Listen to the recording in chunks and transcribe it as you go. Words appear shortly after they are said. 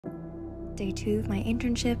Day 2 of my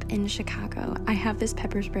internship in Chicago. I have this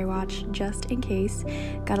pepper spray watch just in case.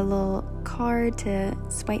 Got a little card to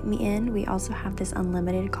swipe me in. We also have this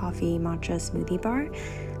unlimited coffee matcha smoothie bar.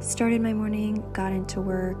 Started my morning, got into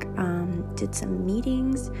work, did some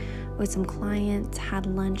meetings with some clients, had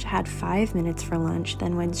lunch, had 5 minutes for lunch,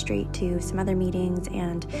 then went straight to some other meetings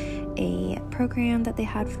and a program that they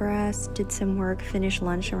had for us, did some work, finished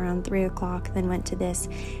lunch around 3 o'clock, then went to this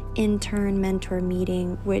intern mentor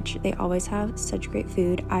meeting, which they always have such great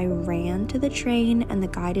food. I ran to the train and the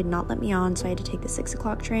guy did not let me on, so I had to take the 6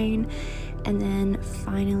 o'clock train, and then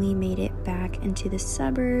finally made it back into the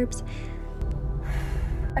suburbs.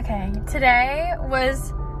 Okay, today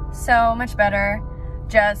was so much better,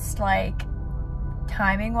 just like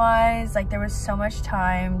timing wise. Like there was so much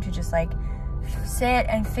time to just like sit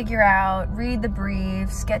and figure out, read the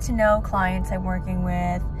briefs, get to know clients I'm working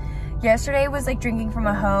with. Yesterday was like drinking from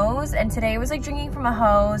a hose, and today was like drinking from a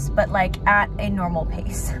hose, but like at a normal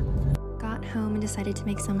pace. Got home and decided to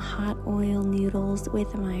make some hot oil noodles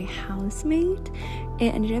with my housemate.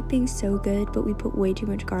 It ended up being so good, but we put way too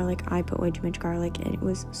much garlic. I put way too much garlic and it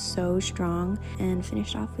was so strong, and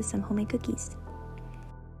finished off with some homemade cookies.